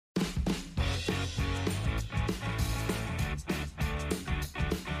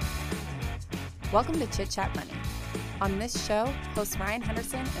Welcome to Chit Chat Money. On this show, hosts Ryan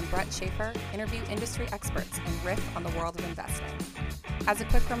Henderson and Brett Schaefer interview industry experts and riff on the world of investing. As a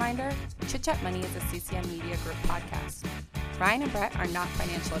quick reminder, Chit Chat Money is a CCM Media Group podcast. Ryan and Brett are not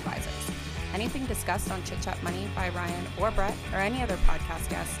financial advisors. Anything discussed on Chit Chat Money by Ryan or Brett or any other podcast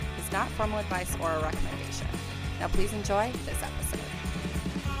guest is not formal advice or a recommendation. Now please enjoy this episode.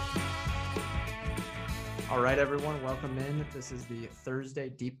 All right, everyone, welcome in. This is the Thursday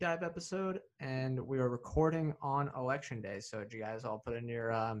deep dive episode, and we are recording on election day. So did you guys all put in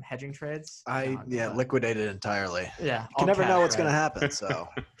your hedging trades? Liquidated entirely. Yeah. You can never know what's right? going to happen, so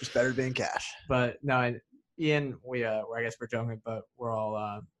just better to be in cash. But no, Ian, I guess we're joking, but we're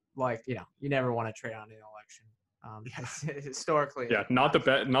all you never want to trade on an election. Historically. Yeah, not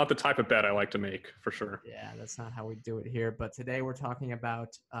the type of bet I like to make, for sure. Yeah, that's not how we do it here. But today we're talking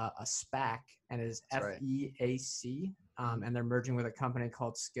about a SPAC, and it is FEAC, and they're merging with a company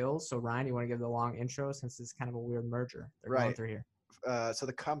called Skillz. So Ryan, you want to give the long intro since it's kind of a weird merger they're going through here? So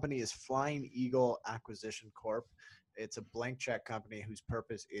the company is Flying Eagle Acquisition Corp. It's a blank check company whose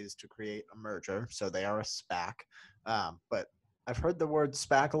purpose is to create a merger. So they are a SPAC. But I've heard the word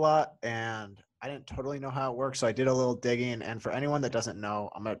SPAC a lot, and I didn't totally know how it works, so I did a little digging. And for anyone that doesn't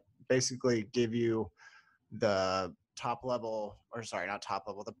know, I'm going to basically give you the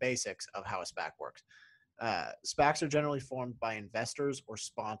the basics of how a SPAC works. SPACs are generally formed by investors or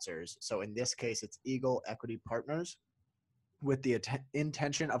sponsors. So in this case, it's Eagle Equity Partners with the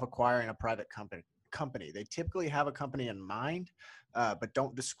intention of acquiring a private company. They typically have a company in mind, but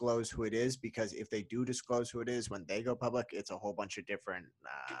don't disclose who it is, because if they do disclose who it is when they go public, it's a whole bunch of different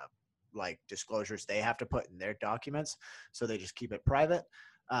disclosures they have to put in their documents. So they just keep it private.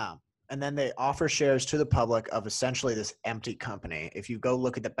 And then they offer shares to the public of essentially this empty company. If you go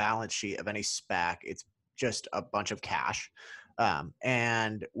look at the balance sheet of any SPAC, it's just a bunch of cash.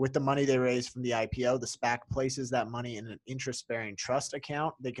 And with the money they raise from the IPO, the SPAC places that money in an interest-bearing trust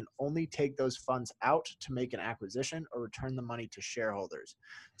account. They can only take those funds out to make an acquisition or return the money to shareholders.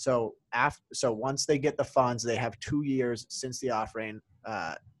 So once they get the funds, they have 2 years since the offering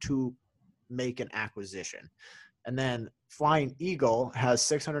to make an acquisition. And then Flying Eagle has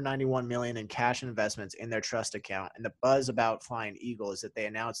 $691 million in cash investments in their trust account. And the buzz about Flying Eagle is that they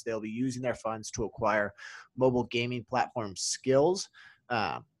announced they'll be using their funds to acquire mobile gaming platform Skillz.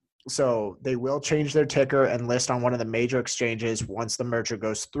 So they will change their ticker and list on one of the major exchanges once the merger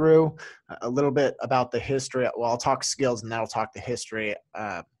goes through. A little bit about the history. Well, I'll talk Skillz and then I'll talk the history.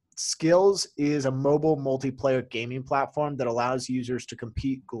 Skillz is a mobile multiplayer gaming platform that allows users to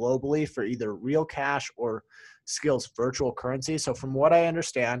compete globally for either real cash or Skillz virtual currency. So from what I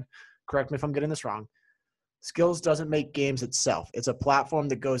understand, correct me if I'm getting this wrong, Skillz doesn't make games itself. It's a platform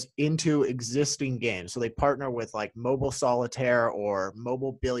that goes into existing games. So they partner with like mobile solitaire or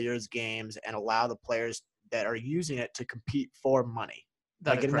mobile billiards games and allow the players that are using it to compete for money.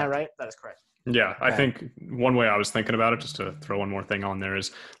 Am I getting that right? That is correct. Yeah, I think one way I was thinking about it, just to throw one more thing on there,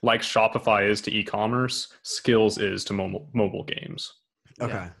 is like Shopify is to e-commerce, Skillz is to mobile games.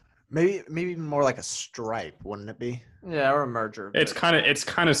 Okay. Yeah. Maybe even more like a Stripe, wouldn't it be? Yeah, or a merger. It's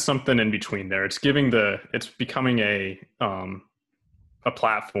kind of something in between there. It's becoming a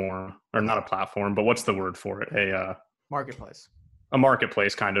platform, or not a platform, but what's the word for it? A marketplace. A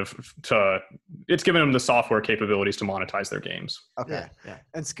marketplace, kind of. It's giving them the software capabilities to monetize their games. Okay. Yeah.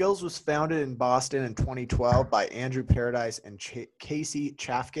 And Skillz was founded in Boston in 2012 by Andrew Paradise and Casey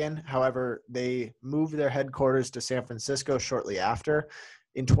Chafkin. However, they moved their headquarters to San Francisco shortly after.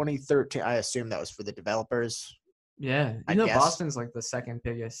 In 2013, I assume that was for the developers. Yeah. Boston's like the second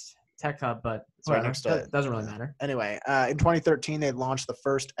biggest tech hub, but right next to it doesn't really matter. Anyway, in 2013, they launched the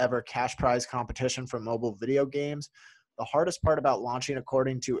first ever cash prize competition for mobile video games. The hardest part about launching,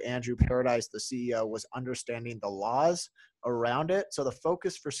 according to Andrew Paradise, the CEO, was understanding the laws around it. So the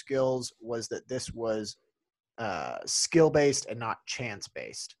focus for Skillz was that this was skill-based and not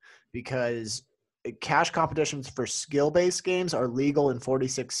chance-based, because cash competitions for skill-based games are legal in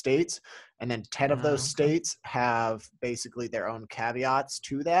 46 states, and then 10 of those states have basically their own caveats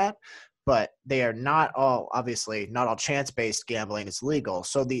to that. But they are not all chance-based gambling is legal.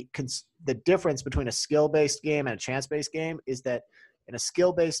 So the difference between a skill-based game and a chance-based game is that in a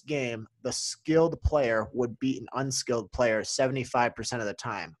skill-based game, the skilled player would beat an unskilled player 75% of the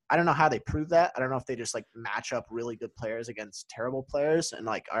time. I don't know how they prove that. I don't know if they just match up really good players against terrible players and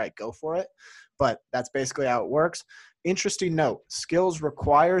all right, go for it. But that's basically how it works. Interesting note, Skillz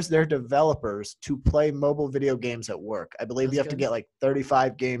requires their developers to play mobile video games at work. I believe you have to get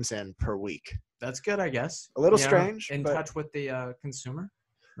 35 games in per week. That's good, I guess. A little strange. In touch with the consumer,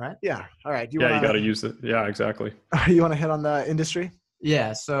 right? Yeah. All right. You got to use it. Yeah, exactly. You want to hit on the industry?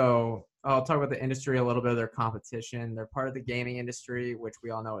 Yeah. So I'll talk about the industry a little bit of their competition. They're part of the gaming industry, which we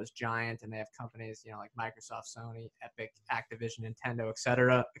all know is giant, and they have companies, like Microsoft, Sony, Epic, Activision, Nintendo, et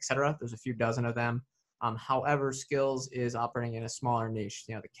cetera, et cetera. There's a few dozen of them. However, Skillz is operating in a smaller niche,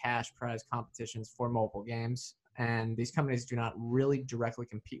 the cash prize competitions for mobile games, and these companies do not really directly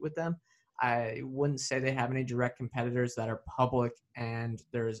compete with them. I wouldn't say they have any direct competitors that are public, and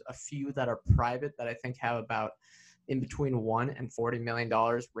there's a few that are private that I think have about in between $1 and $40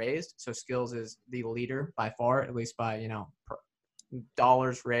 million raised. So Skillz is the leader by far, at least by,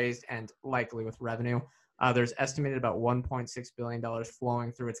 dollars raised and likely with revenue. There's estimated about $1.6 billion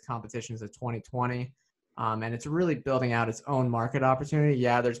flowing through its competitions of 2020. And it's really building out its own market opportunity.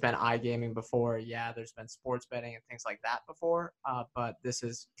 Yeah, there's been iGaming before. Yeah, there's been sports betting and things like that before. But this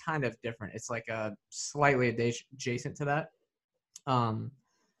is kind of different. It's like a slightly adjacent to that.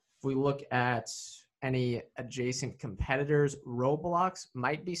 If we look at any adjacent competitors, Roblox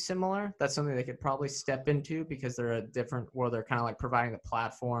might be similar. That's something they could probably step into because they're a different, where they're kind of like providing the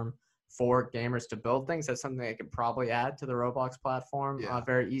platform for gamers to build things. That's something they could probably add to the Roblox platform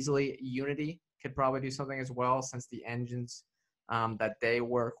very easily. Unity could probably do something as well, since the engines that they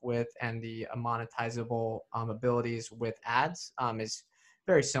work with and the monetizable abilities with ads is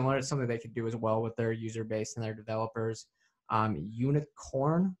very similar. It's something they could do as well with their user base and their developers.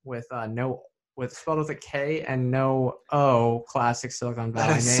 Unicorn with spelled with a K and no O, classic Silicon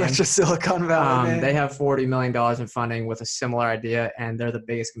Valley name. Such a Silicon Valley name. They have $40 million in funding with a similar idea, and they're the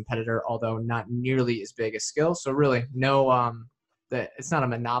biggest competitor, although not nearly as big as Skillz. So really, no, it's not a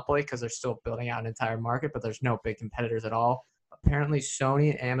monopoly because they're still building out an entire market, but there's no big competitors at all. Apparently, Sony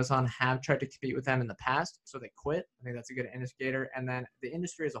and Amazon have tried to compete with them in the past, so they quit. I think that's a good indicator. And then the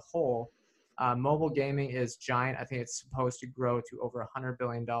industry as a whole, mobile gaming is giant. I think it's supposed to grow to over $100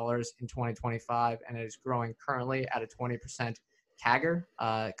 billion in 2025, and it is growing currently at a 20% CAGR,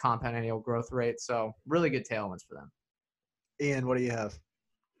 compound annual growth rate. So really good tailwinds for them. Ian, what do you have?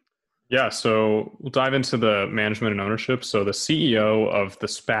 Yeah, so we'll dive into the management and ownership. So the CEO of the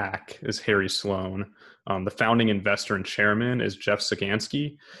SPAC is Harry Sloan. The founding investor and chairman is Jeff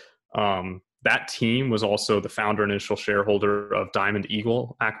Sagansky. That team was also the founder and initial shareholder of Diamond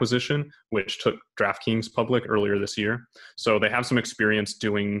Eagle acquisition, which took DraftKings public earlier this year. So they have some experience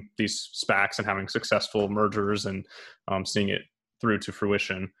doing these SPACs and having successful mergers and seeing it through to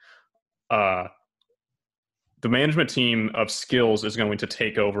fruition. The management team of Skillz is going to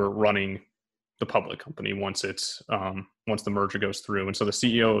take over running the public company once the merger goes through. And so the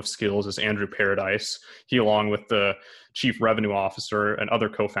CEO of Skillz is Andrew Paradise. He, along with the chief revenue officer and other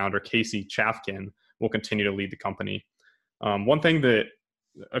co-founder Casey Chafkin, will continue to lead the company.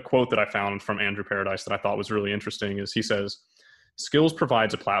 A quote that I found from Andrew Paradise that I thought was really interesting is he says, "Skillz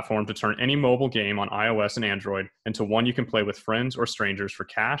provides a platform to turn any mobile game on iOS and Android into one you can play with friends or strangers for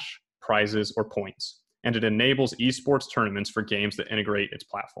cash, prizes, or points. And it enables esports tournaments for games that integrate its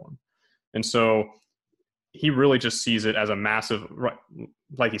platform." And so he really just sees it as a massive,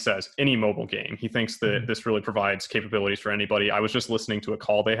 like he says, any mobile game. He thinks that this really provides capabilities for anybody. I was just listening to a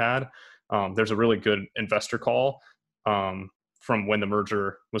call they had. There's a really good investor call from when the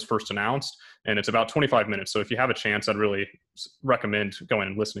merger was first announced, and it's about 25 minutes. So if you have a chance, I'd really recommend going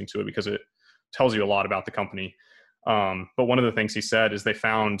and listening to it because it tells you a lot about the company. But one of the things he said is they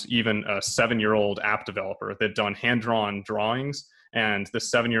found even a 7-year-old app developer that had done hand-drawn drawings, and the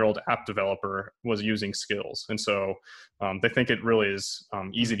 7-year-old app developer was using Skillz. And so they think it really is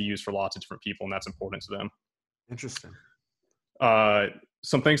easy to use for lots of different people, and that's important to them. Interesting.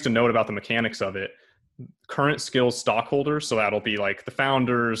 Some things to note about the mechanics of it. Current Skillz stockholders, so that'll be like the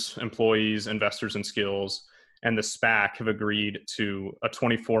founders, employees, investors in Skillz, and the SPAC have agreed to a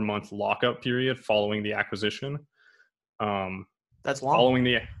 24-month lockup period following the acquisition. That's long.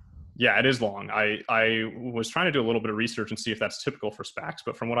 Yeah, it is long. I was trying to do a little bit of research and see if that's typical for SPACs,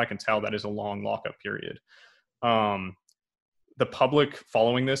 but from what I can tell, that is a long lockup period. The public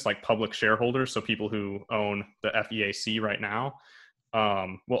following this, like public shareholders, so people who own the FEAC right now,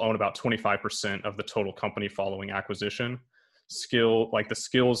 will own about 25% of the total company following acquisition. The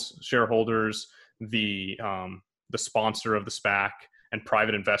Skillz shareholders, the sponsor of the SPAC, and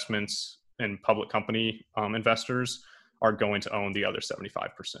private investments and public company investors are going to own the other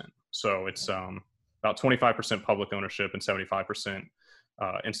 75%. So it's about 25% public ownership and 75%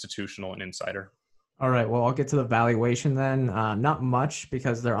 institutional and insider. All right. Well, I'll get to the valuation then. Not much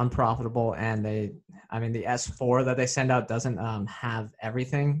because they're unprofitable, and the S4 that they send out doesn't have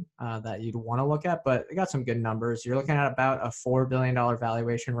everything that you'd want to look at, but they got some good numbers. You're looking at about a $4 billion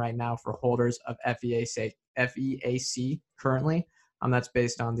valuation right now for holders of FEAC currently. That's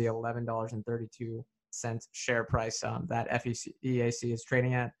based on the $11.32 share price that FEAC is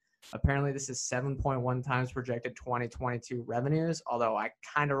trading at. Apparently, this is 7.1 times projected 2022 revenues, although I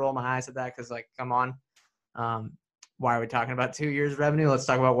kind of roll my eyes at that because, like, come on. Why are we talking about 2 years revenue? Let's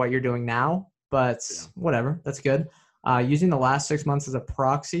talk about what you're doing now. But whatever, that's good. Using the last 6 months as a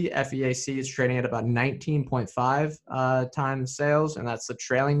proxy, FEAC is trading at about 19.5 times sales, and that's the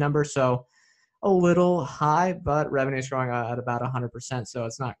trailing number. So a little high, but revenue is growing at about 100%. So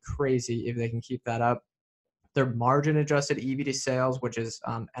it's not crazy if they can keep that up. Their margin adjusted EV to sales, which is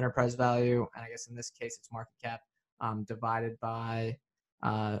enterprise value, and I guess in this case it's market cap, divided by,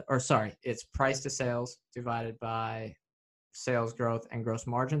 it's price to sales divided by sales growth and gross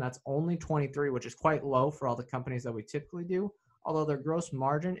margin. That's only 23, which is quite low for all the companies that we typically do. Although their gross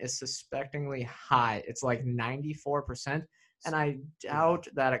margin is suspectingly high. It's like 94%. And I doubt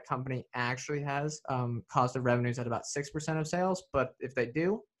that a company actually has cost of revenues at about 6% of sales. But if they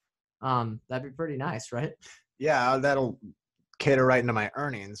do, that'd be pretty nice, right? Yeah, that'll cater right into my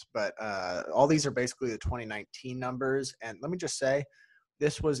earnings. But all these are basically the 2019 numbers. And let me just say,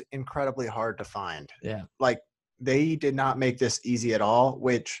 this was incredibly hard to find. Yeah. Like, they did not make this easy at all,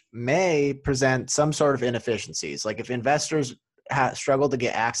 which may present some sort of inefficiencies. Like, if investors struggle to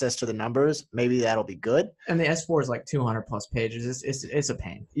get access to the numbers, maybe that'll be good. And the S4 is like 200 plus pages. It's a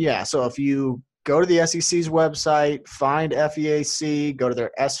pain. Yeah. So if you go to the SEC's website, find FEAC, go to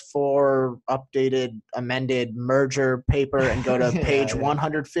their S4 updated, amended merger paper, and go to page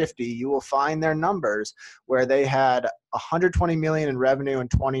 150, you will find their numbers where they had $120 million in revenue in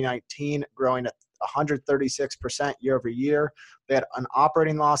 2019, growing at 136% year over year. They had an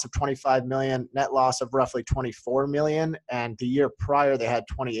operating loss of $25 million, net loss of roughly $24 million. And the year prior, they had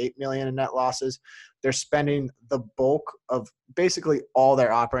 $28 million in net losses. They're spending the bulk of basically all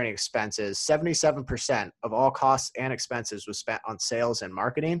their operating expenses. 77% of all costs and expenses was spent on sales and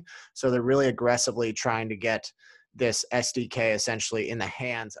marketing. So they're really aggressively trying to get this SDK essentially in the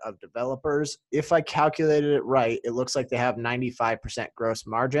hands of developers. If I calculated it right, it looks like they have 95% gross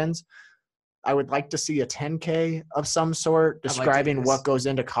margins. I would like to see a 10K of some sort describing what goes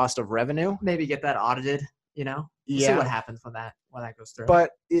into cost of revenue. Maybe get that audited, see what happens when that goes through.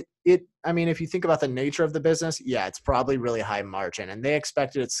 But I mean, if you think about the nature of the business, yeah, it's probably really high margin. And they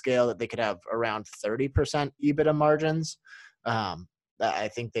expected at scale that they could have around 30% EBITDA margins. I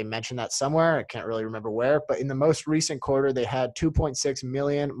think they mentioned that somewhere. I can't really remember where. But in the most recent quarter, they had 2.6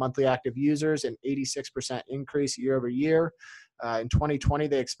 million monthly active users, an 86% increase year over year. In 2020,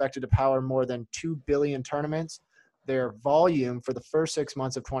 they expected to power more than 2 billion tournaments. Their volume for the first 6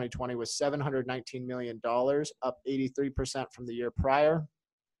 months of 2020 was $719 million, up 83% from the year prior.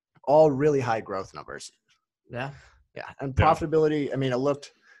 All really high growth numbers. Yeah. Yeah. And profitability, I mean, it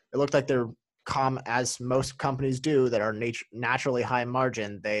looked like they're as most companies do that are naturally high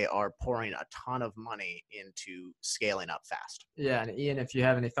margin, they are pouring a ton of money into scaling up fast. Yeah. And Ian, if you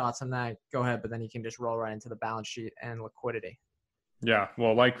have any thoughts on that, go ahead, but then you can just roll right into the balance sheet and liquidity. Yeah,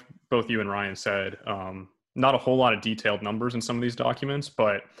 well, like both you and Ryan said, not a whole lot of detailed numbers in some of these documents,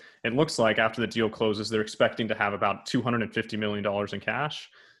 but it looks like after the deal closes, they're expecting to have about $250 million in cash.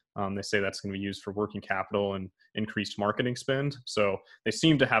 They say that's going to be used for working capital and increased marketing spend. So they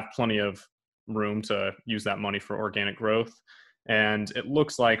seem to have plenty of room to use that money for organic growth. And it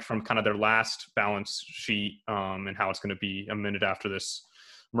looks like from kind of their last balance sheet and how it's going to be a minute after this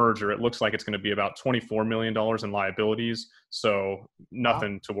merger, it looks like it's going to be about $24 million in liabilities. So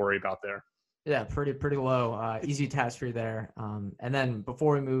nothing to worry about there. Yeah, pretty low. Easy task for you there. And then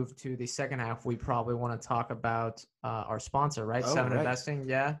before we move to the second half, we probably want to talk about our sponsor, right? Seven Investing.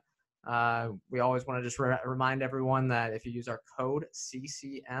 Yeah. We always want to just remind everyone that if you use our code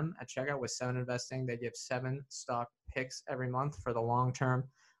CCM at checkout with 7 Investing, they give 7 stock picks every month for the long term.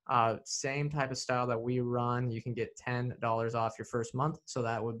 Same type of style that we run. You can get $10 off your first month. So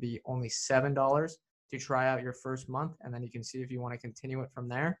that would be only $7 to try out your first month. And then you can see if you want to continue it from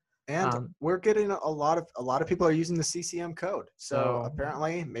there. And we're getting a lot of people are using the CCM code. So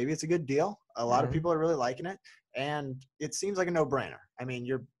apparently maybe it's a good deal. A lot of people are really liking it. And it seems like a no-brainer. I mean,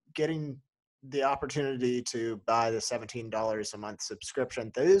 you're getting the opportunity to buy the $17 a month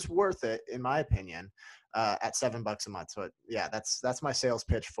subscription. That is worth it, in my opinion. At $7 a month. So yeah, that's my sales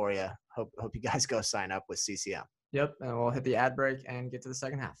pitch for you. Hope you guys go sign up with CCM. Yep. And we'll hit the ad break and get to the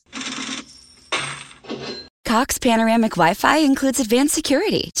second half. Cox Panoramic Wi-Fi includes advanced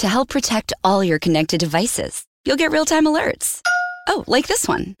security to help protect all your connected devices. You'll get real-time alerts. Oh, like this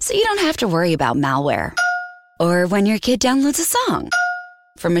one. So you don't have to worry about malware. Or when your kid downloads a song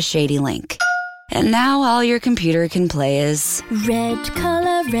from a shady link. And now all your computer can play is red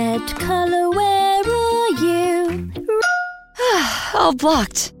color, where are you? All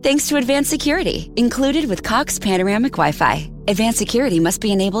blocked, thanks to advanced security, included with Cox Panoramic Wi-Fi. Advanced security must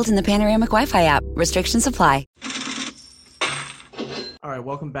be enabled in the Panoramic Wi-Fi app. Restrictions apply. All right,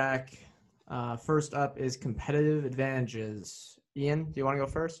 welcome back. First up is competitive advantages. Ian, do you want to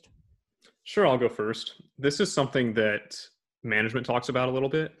go first? Sure, I'll go first. This is something that management talks about a little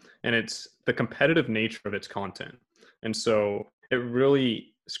bit, and it's the competitive nature of its content. And so it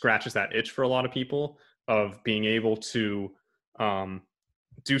really scratches that itch for a lot of people of being able to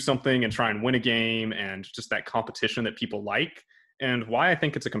do something and try and win a game, and just that competition that people like. And why I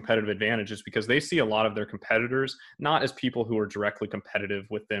think it's a competitive advantage is because they see a lot of their competitors not as people who are directly competitive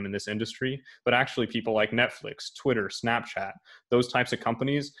with them in this industry, but actually people like Netflix, Twitter, Snapchat, those types of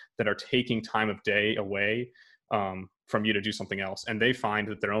companies that are taking time of day away from you to do something else. And they find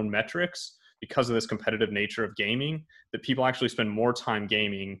that their own metrics, because of this competitive nature of gaming, that people actually spend more time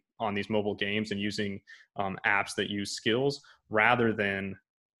gaming on these mobile games and using apps that use skills rather than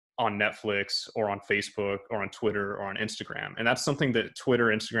on Netflix or on Facebook or on Twitter or on Instagram. And that's something that Twitter,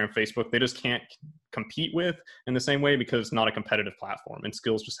 Instagram, Facebook, they just can't compete with in the same way because it's not a competitive platform. And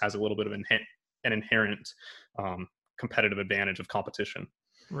Skills just has a little bit of an inherent competitive advantage of competition.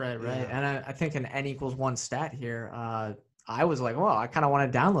 Right. And I think an N=1 stat here, I was like, well, I kind of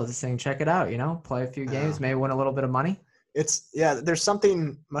want to download this thing, check it out, play a few games, maybe win a little bit of money. There's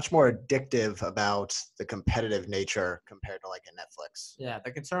something much more addictive about the competitive nature compared to like a Netflix. Yeah,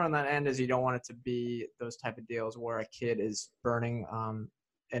 the concern on that end is you don't want it to be those type of deals where a kid is burning an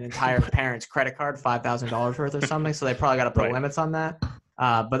entire parent's credit card, $5,000 worth or something. So they probably got to put limits on that.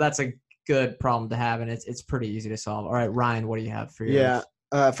 But that's a good problem to have, and it's pretty easy to solve. All right, Ryan, what do you have for yours?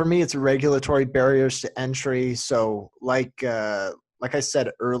 For me, it's regulatory barriers to entry. So like I said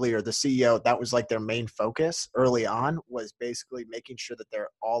earlier, the CEO, that was like their main focus early on, was basically making sure that they're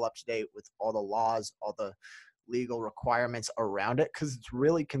all up to date with all the laws, all the legal requirements around it, because it's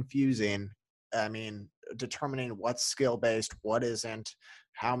really confusing. I mean, determining what's skill-based, what isn't,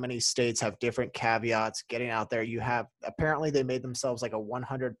 how many states have different caveats, getting out there. Apparently they made themselves like a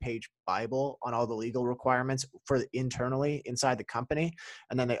 100-page Bible on all the legal requirements for internally inside the company.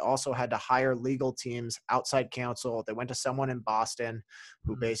 And then they also had to hire legal teams, outside counsel. They went to someone in Boston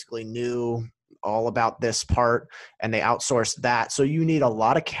who basically knew all about this part, and they outsourced that. So you need a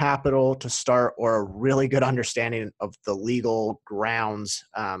lot of capital to start, or a really good understanding of the legal grounds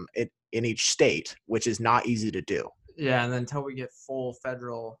in each state, which is not easy to do. Yeah, and then until we get full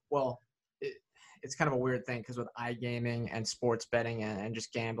federal, it's kind of a weird thing because with iGaming and sports betting and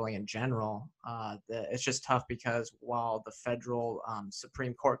just gambling in general, it's just tough because while the federal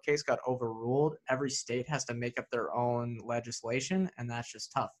Supreme Court case got overruled, every state has to make up their own legislation, and that's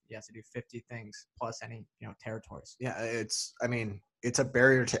just tough. You have to do 50 things plus any territories. Yeah, it's a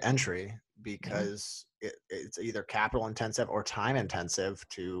barrier to entry because it's either capital intensive or time intensive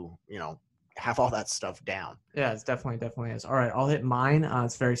to have all that stuff down. Yeah, it's definitely is. All right, I'll hit mine.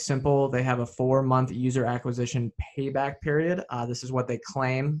 It's very simple. They have a 4-month user acquisition payback period. This is what they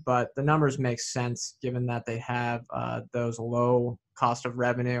claim, but the numbers make sense given that they have those low cost of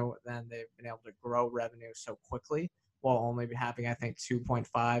revenue. Then they've been able to grow revenue so quickly while only having, I think,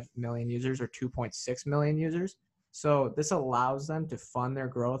 2.5 million users or 2.6 million users. So this allows them to fund their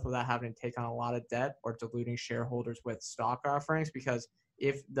growth without having to take on a lot of debt or diluting shareholders with stock offerings, because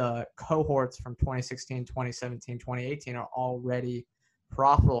if the cohorts from 2016, 2017, 2018 are already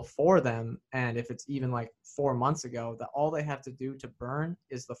profitable for them, and if it's even like 4 months ago, that all they have to do to burn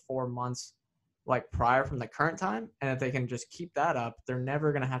is the 4 months like prior from the current time. And if they can just keep that up, they're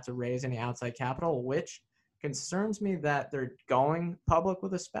never going to have to raise any outside capital, which concerns me that they're going public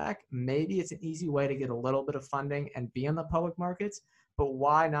with a SPAC. Maybe it's an easy way to get a little bit of funding and be in the public markets, but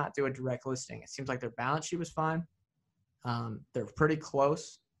why not do a direct listing? It seems like their balance sheet was fine. They're pretty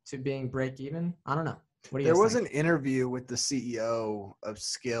close to being break even. I don't know. What do you There was think? an interview with the CEO of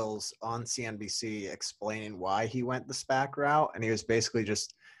Skills on CNBC explaining why he went the SPAC route, and he was basically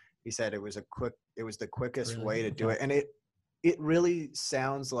he said it was the quickest way to do it, and it really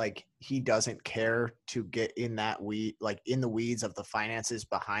sounds like he doesn't care to get in in the weeds of the finances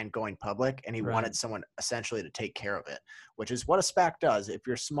behind going public, and he wanted someone essentially to take care of it, which is what a SPAC does. If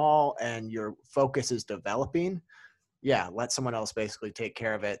you're small and your focus is developing, let someone else basically take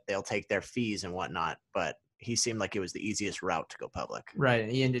care of it. They'll take their fees and whatnot. But he seemed like it was the easiest route to go public. Right.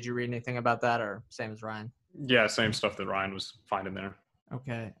 Ian, did you read anything about that, or same as Ryan? Yeah, same stuff that Ryan was finding there.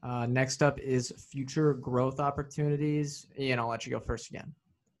 Okay. Next up is future growth opportunities. Ian, I'll let you go first again.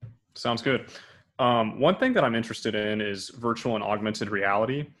 Sounds good. One thing that I'm interested in is virtual and augmented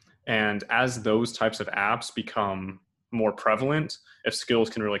reality. And as those types of apps become more prevalent, if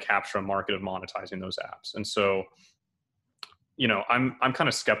Skills can really capture a market of monetizing those apps. And so, I'm kind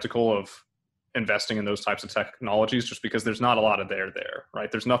of skeptical of investing in those types of technologies just because there's not a lot of there,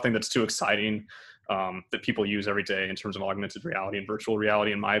 right? There's nothing that's too exciting that people use every day in terms of augmented reality and virtual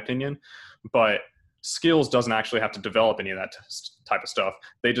reality, in my opinion. But Skills doesn't actually have to develop any of that type of stuff.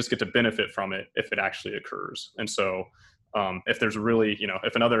 They just get to benefit from it if it actually occurs. And so if there's really,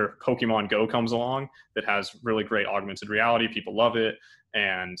 if another Pokemon Go comes along that has really great augmented reality, people love it,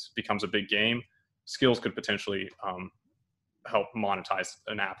 and becomes a big game, Skills could potentially help monetize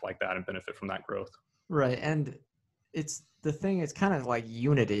an app like that and benefit from that growth. Right. And it's kind of like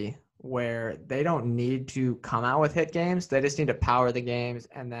Unity, where they don't need to come out with hit games. They just need to power the games,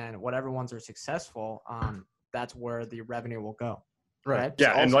 and then whatever ones are successful, that's where the revenue will go. Right.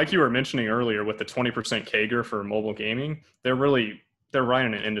 Yeah. And like you were mentioning earlier, with the 20% CAGR for mobile gaming, they're right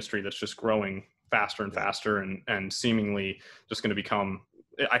in an industry that's just growing faster and faster, and seemingly just going to become,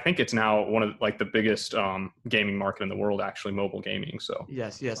 I think it's now one of like the biggest gaming market in the world, actually, mobile gaming. So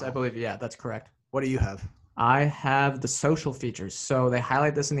yes, I believe. Yeah, that's correct. What do you have? I have the social features. So they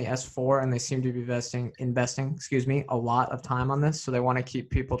highlight this in the S4, and they seem to be investing, a lot of time on this. So they want to keep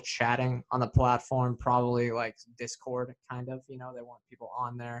people chatting on the platform, probably like Discord kind of, they want people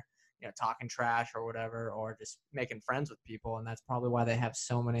on there, talking trash or whatever, or just making friends with people. And that's probably why they have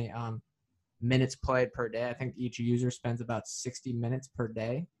so many minutes played per day. I think each user spends about 60 minutes per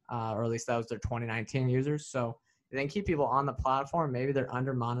day, or at least that was their 2019 users. So they can keep people on the platform. Maybe they're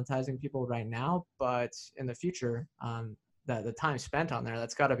under monetizing people right now, but in the future, the time spent on there,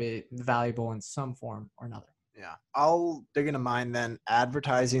 that's got to be valuable in some form or another. Yeah, I'll dig into mine then.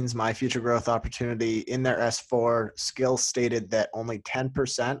 Advertising's my future growth opportunity. In their S4, Skills stated that only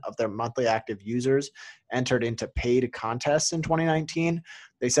 10% of their monthly active users entered into paid contests in 2019.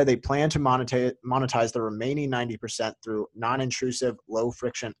 They said they plan to monetize the remaining 90% through non-intrusive,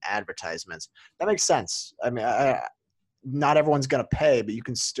 low-friction advertisements. That makes sense. I mean, not everyone's going to pay, but you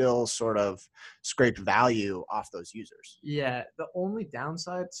can still sort of scrape value off those users. Yeah. The only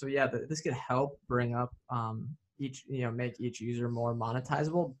downside, this could help bring up make each user more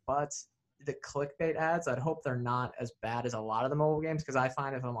monetizable, but the clickbait ads, I'd hope they're not as bad as a lot of the mobile games, because I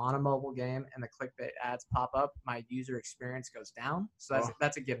find if I'm on a mobile game and the clickbait ads pop up, my user experience goes down. So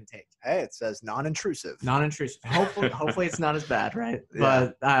that's a give and take. Hey, it says non-intrusive. Hopefully it's not as bad, right? Yeah.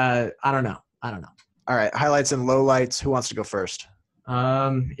 But I don't know. All right, highlights and lowlights. Who wants to go first?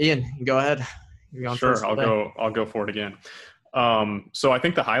 Ian, go ahead. Sure, I'll go for it again. So I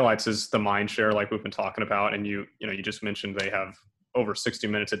think the highlights is the mind share, like we've been talking about, and you just mentioned they have over 60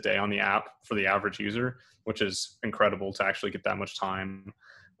 minutes a day on the app for the average user, which is incredible to actually get that much time.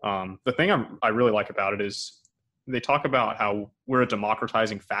 The thing I really like about it is they talk about how we're a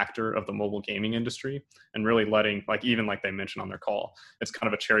democratizing factor of the mobile gaming industry, and really letting, even like they mentioned on their call, it's kind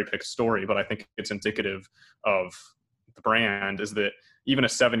of a cherry picked story, but I think it's indicative of the brand, is that even a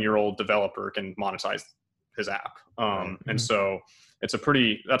 7-year-old developer can monetize his app. And so that's a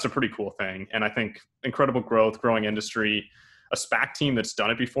pretty cool thing. And I think incredible growth, growing industry, a SPAC team that's done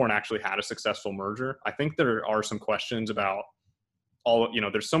it before and actually had a successful merger. I think there are some questions about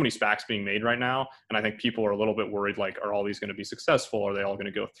there's so many SPACs being made right now. And I think people are a little bit worried, are all these going to be successful? Are they all going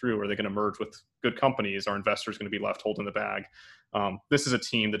to go through? Are they going to merge with good companies? Are investors going to be left holding the bag? This is a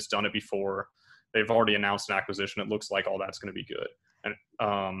team that's done it before. They've already announced an acquisition. It looks like all that's going to be good.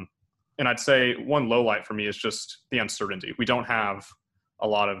 And I'd say one low light for me is just the uncertainty. We don't have a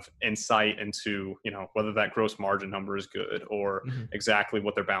lot of insight into, whether that gross margin number is good or exactly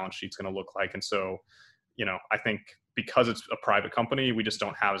what their balance sheet's going to look like. And so, I think because it's a private company, we just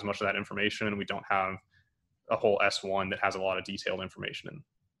don't have as much of that information, and we don't have a whole S1 that has a lot of detailed information.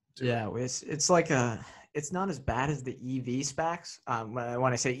 It's not as bad as the EV SPACs.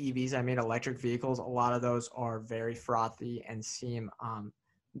 When I say EVs, I mean electric vehicles. A lot of those are very frothy and seem,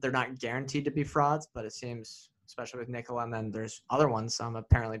 they're not guaranteed to be frauds, but it seems, especially with Nikola, and then there's other ones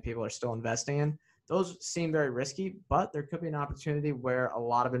apparently people are still investing in. Those seem very risky, but there could be an opportunity where a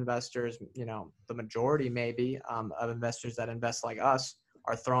lot of investors, the majority maybe of investors that invest like us,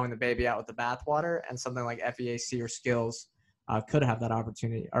 are throwing the baby out with the bathwater, and something like FEAC or Skills could have that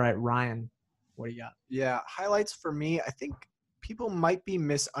opportunity. All right, Ryan, what do you got? Yeah, highlights for me, I think people might be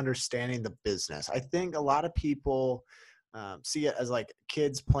misunderstanding the business. I think a lot of people see it as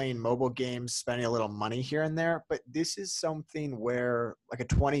kids playing mobile games, spending a little money here and there. But this is something where a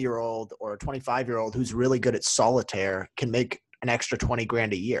 20-year-old or a 25-year-old who's really good at solitaire can make an extra 20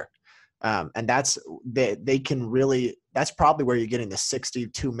 grand a year. And that's probably where you're getting the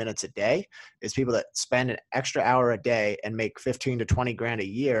 62 minutes a day, is people that spend an extra hour a day and make 15 to 20 grand a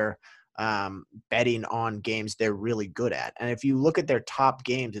year betting on games they're really good at. And if you look at their top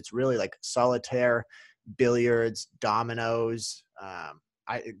games, it's really solitaire, billiards, dominoes.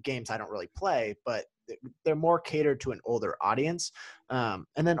 games I don't really play, but they're more catered to an older audience. And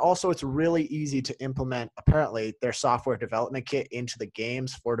then also it's really easy to implement, apparently, their software development kit into the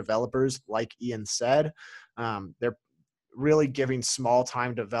games for developers, like Ian said. They're really giving small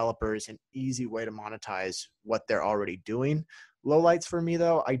time developers an easy way to monetize what they're already doing. Lowlights for me,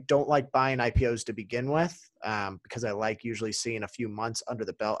 though, I don't like buying IPOs to begin with, because I like usually seeing a few months under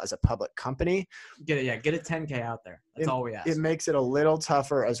the belt as a public company. Get it 10K out there. That's all we ask. It makes it a little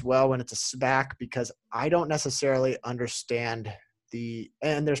tougher as well when it's a SPAC, because I don't necessarily understand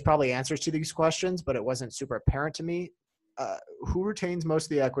and there's probably answers to these questions, but it wasn't super apparent to me. Who retains most of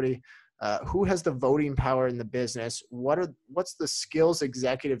the equity? Who has the voting power in the business? What's the Skillz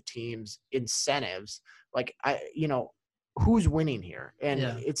executive team's incentives? Like, who's winning here? And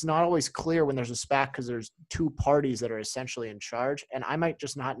it's not always clear when there's a SPAC, because there's two parties that are essentially in charge. And I might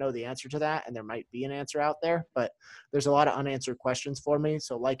just not know the answer to that, and there might be an answer out there, but there's a lot of unanswered questions for me.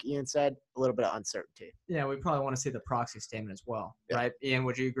 So like Ian said, a little bit of uncertainty. Yeah, we probably want to see the proxy statement as well, right? Ian,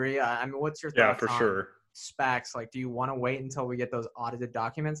 would you agree? I mean, what's your thoughts Yeah, for sure. SPACs? Like, do you want to wait until we get those audited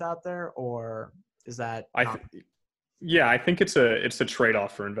documents out there, or is that I think it's a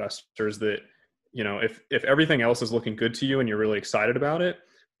trade-off for investors that, if everything else is looking good to you and you're really excited about it,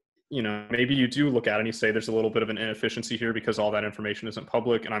 maybe you do look at it and you say there's a little bit of an inefficiency here because all that information isn't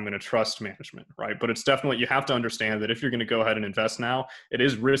public, and I'm going to trust management, right? But it's definitely, you have to understand that if you're going to go ahead and invest now, it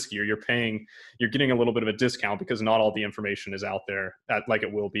is riskier. You're getting a little bit of a discount because not all the information is out there like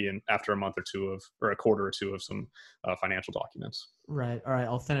it will be after a month or two or a quarter or two of some financial documents. Right. All right.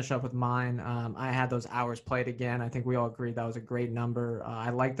 I'll finish up with mine. I had those hours played again. I think we all agreed that was a great number. I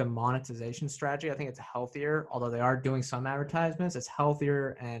like the monetization strategy. I think it's healthier, although they are doing some advertisements. It's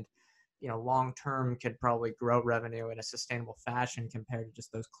healthier, and long-term could probably grow revenue in a sustainable fashion compared to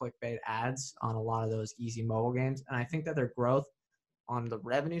just those clickbait ads on a lot of those easy mobile games. And I think that their growth on the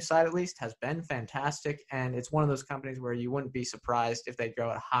revenue side, at least, has been fantastic. And it's one of those companies where you wouldn't be surprised if they grow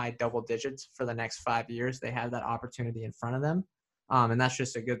at high double digits for the next 5 years. They have that opportunity in front of them. And that's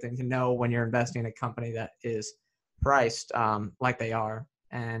just a good thing to know when you're investing in a company that is priced like they are.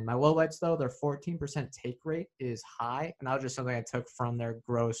 And my lowlights, though, their 14% take rate is high. And that was just something I took from their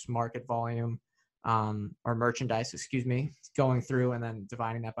gross market volume or merchandise, going through and then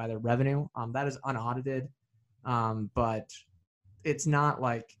dividing that by their revenue. That is unaudited, but it's not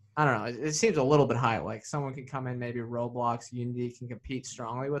like, I don't know, it seems a little bit high. Like someone can come in, maybe Roblox, Unity can compete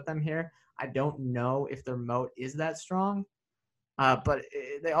strongly with them here. I don't know if their moat is that strong. But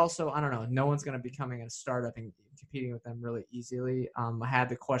they also, I don't know, no one's going to be coming in a startup and competing with them really easily. I had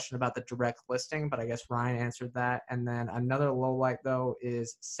the question about the direct listing, but I guess Ryan answered that. And then another low light, though,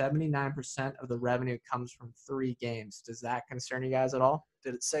 is 79% of the revenue comes from 3 games. Does that concern you guys at all?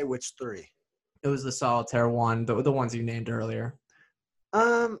 Did it say which 3? It was the Solitaire one, the ones you named earlier.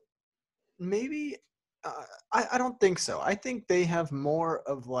 Maybe. I don't think so. I think they have more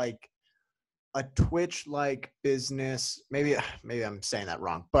of like a Twitch-like business. Maybe I'm saying that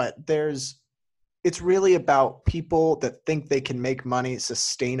wrong, but it's really about people that think they can make money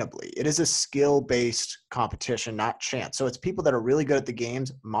sustainably. It is a skill-based competition, not chance. So it's people that are really good at the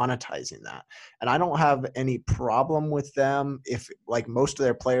games monetizing that. And I don't have any problem with them if, like, most of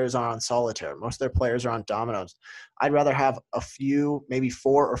their players are on Solitaire, most of their players are on Dominoes. I'd rather have a few, maybe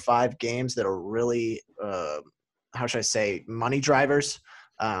 4 or 5 games that are really, money drivers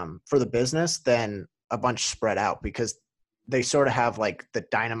for the business than a bunch spread out, because they sort of have like the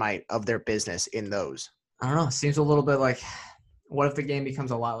dynamite of their business in those. I don't know. It seems a little bit like, what if the game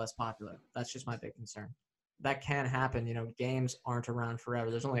becomes a lot less popular? That's just my big concern. That can happen. Games aren't around forever.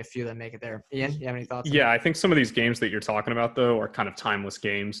 There's only a few that make it there. Ian, you have any thoughts? Yeah, I think some of these games that you're talking about, though, are kind of timeless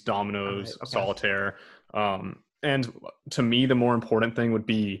games, Dominoes, okay. Solitaire. And to me, the more important thing would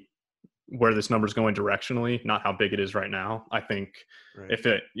be where this number is going directionally, not how big it is right now. I think if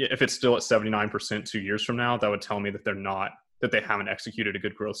it's still at 79% 2 years from now, that would tell me that they haven't executed a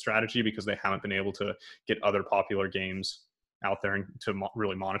good growth strategy because they haven't been able to get other popular games out there and to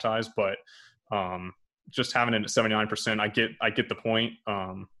really monetize. But just having it at 79%, I get the point,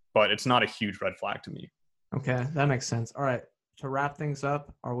 but it's not a huge red flag to me. Okay, that makes sense. All right, to wrap things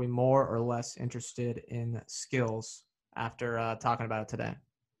up, are we more or less interested in Skillz after talking about it today?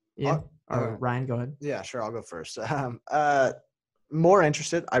 Ian or Ryan, go ahead. Yeah, sure. I'll go first. More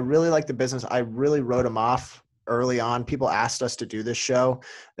interested. I really like the business. I really wrote them off early on. People asked us to do this show.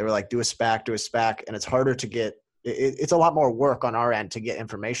 They were like, do a SPAC. And it's harder to get. It's a lot more work on our end to get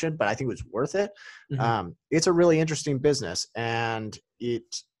information, but I think it was worth it. Mm-hmm. It's a really interesting business, and it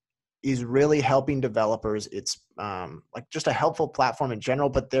is really helping developers. It's like just a helpful platform in general,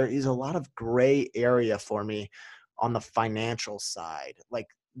 but there is a lot of gray area for me on the financial side, like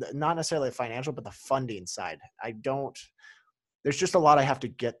not necessarily financial, but the funding side. There's just a lot I have to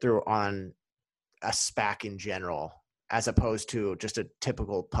get through on a SPAC in general, as opposed to just a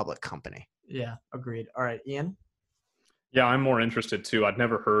typical public company. Yeah, agreed. All right, Ian? Yeah, I'm more interested too. I'd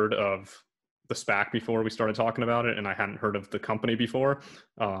never heard of the SPAC before we started talking about it, and I hadn't heard of the company before.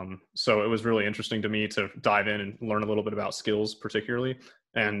 So it was really interesting to me to dive in and learn a little bit about Skills particularly.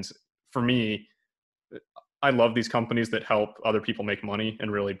 And for me, I love these companies that help other people make money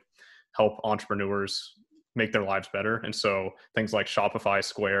and really help entrepreneurs make their lives better. And so things like Shopify,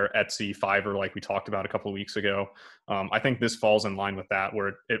 Square, Etsy, Fiverr, like we talked about a couple of weeks ago, I think this falls in line with that,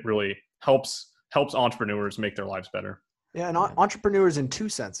 where it really helps entrepreneurs make their lives better. Yeah, and entrepreneurs in two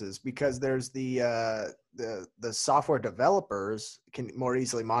senses, because there's the software developers can more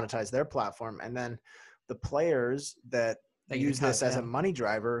easily monetize their platform, and then the players that use this as a money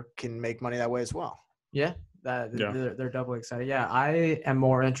driver can make money that way as well. Yeah, they're doubly excited. Yeah, I am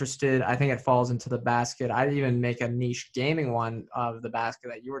more interested. I think it falls into the basket. I'd even make a niche gaming one of the basket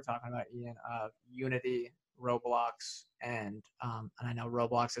that you were talking about, Ian, Unity, Roblox, and I know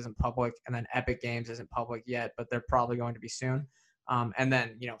Roblox isn't public, and then Epic Games isn't public yet, but they're probably going to be soon. And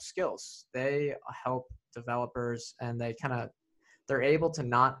then, Skills, they help developers, and they're able to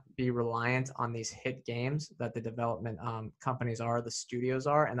not be reliant on these hit games that the development companies are, the studios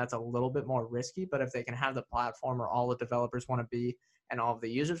are, and that's a little bit more risky. But if they can have the platform where all the developers want to be and all of the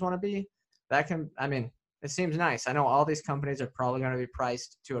users want to be, it seems nice. I know all these companies are probably going to be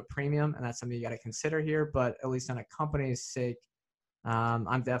priced to a premium, and that's something you got to consider here. But at least on a company's sake,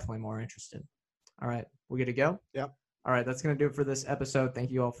 I'm definitely more interested. All right, we good to go? Yep. All right, that's going to do it for this episode.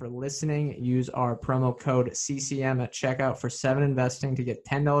 Thank you all for listening. Use our promo code CCM at checkout for 7 Investing to get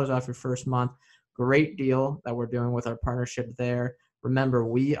 $10 off your first month. Great deal that we're doing with our partnership there. Remember,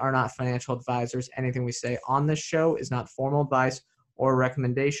 we are not financial advisors. Anything we say on this show is not formal advice or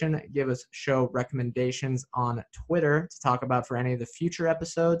recommendation. Give us show recommendations on Twitter to talk about for any of the future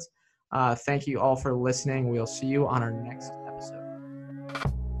episodes. Thank you all for listening. We'll see you on our next episode.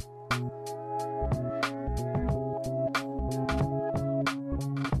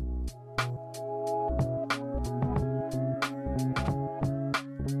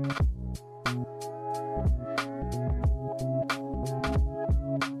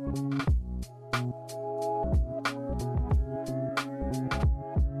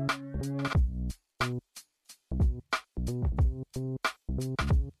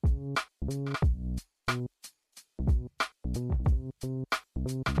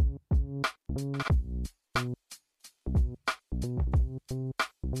 Thank you.